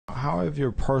how have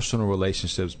your personal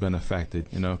relationships been affected?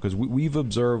 You know, because we've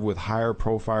observed with higher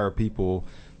profile people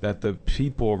that the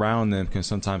people around them can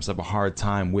sometimes have a hard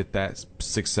time with that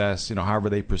success, you know, however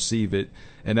they perceive it.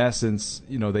 In essence,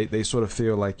 you know, they sort of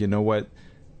feel like, you know what,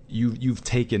 you've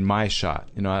taken my shot.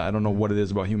 You know, I don't know what it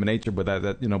is about human nature, but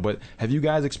that you know, but have you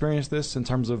guys experienced this in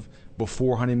terms of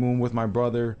before Honeymoon with My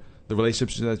Brother, the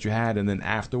relationships that you had, and then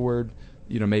afterward,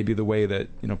 you know, maybe the way that,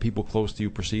 you know, people close to you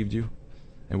perceived you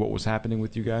and what was happening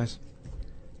with you guys?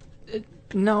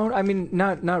 No, I mean,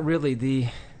 not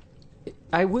really.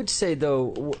 I would say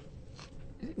though,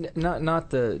 not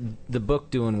the book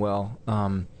doing well,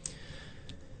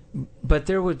 but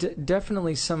there were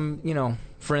definitely some, you know,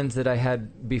 friends that I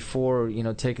had before, you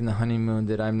know, taking the honeymoon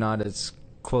that I'm not as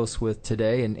close with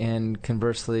today, and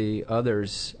conversely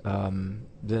others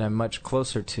that I'm much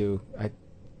closer to.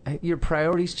 Your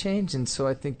priorities change, and so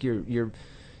I think you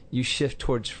shift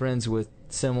towards friends with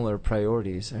similar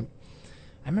priorities. I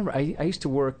remember I used to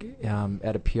work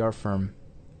at a PR firm.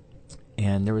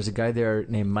 And there was a guy there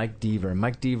named Mike Deaver.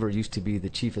 Mike Deaver used to be the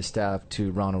chief of staff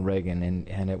to Ronald Reagan,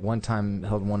 and at one time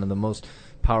held one of the most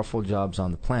powerful jobs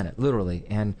on the planet, literally.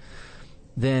 And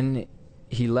then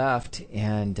he left,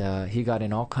 and he got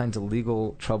in all kinds of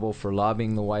legal trouble for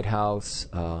lobbying the White House.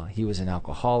 He was an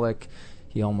alcoholic.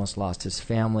 He almost lost his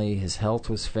family. His health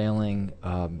was failing.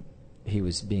 He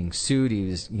was being sued. He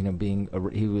was, you know,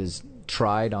 he was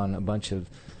tried on a bunch of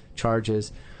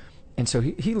charges. And so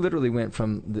he literally went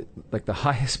from the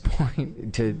highest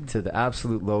point to the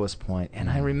absolute lowest point. And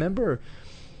I remember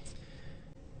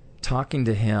talking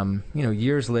to him, you know,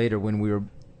 years later when we were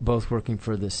both working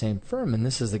for the same firm. And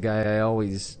this is the guy I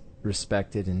always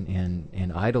respected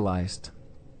and idolized.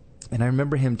 And I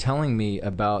remember him telling me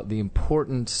about the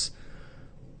importance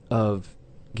of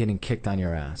getting kicked on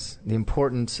your ass, the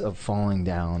importance of falling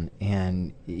down.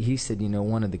 And he said, you know,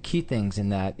 one of the key things in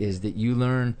that is that you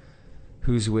learn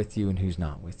who's with you and who's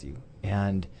not with you.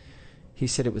 And he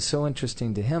said it was so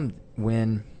interesting to him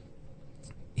when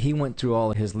he went through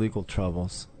all of his legal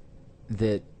troubles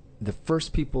that the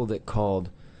first people that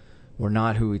called were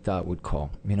not who he thought would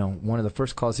call. You know, one of the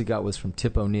first calls he got was from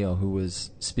Tip O'Neill, who was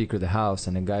Speaker of the House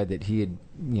and a guy that he had,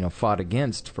 you know, fought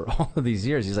against for all of these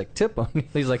years. He's like, Tip O'Neill.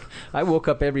 He's like, I woke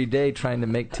up every day trying to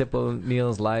make Tip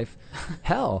O'Neill's life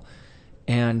hell.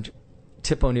 And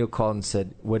Tip O'Neill called and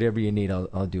said, whatever you need,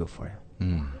 I'll do it for you.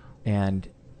 And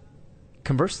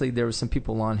conversely, there were some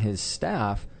people on his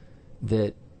staff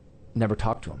that never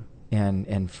talked to him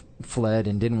and fled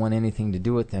and didn't want anything to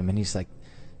do with him. And he's like,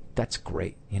 that's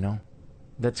great, you know,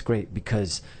 that's great,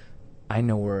 because I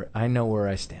know where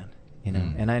I stand, you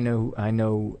know, and I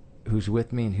know who's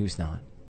with me and who's not.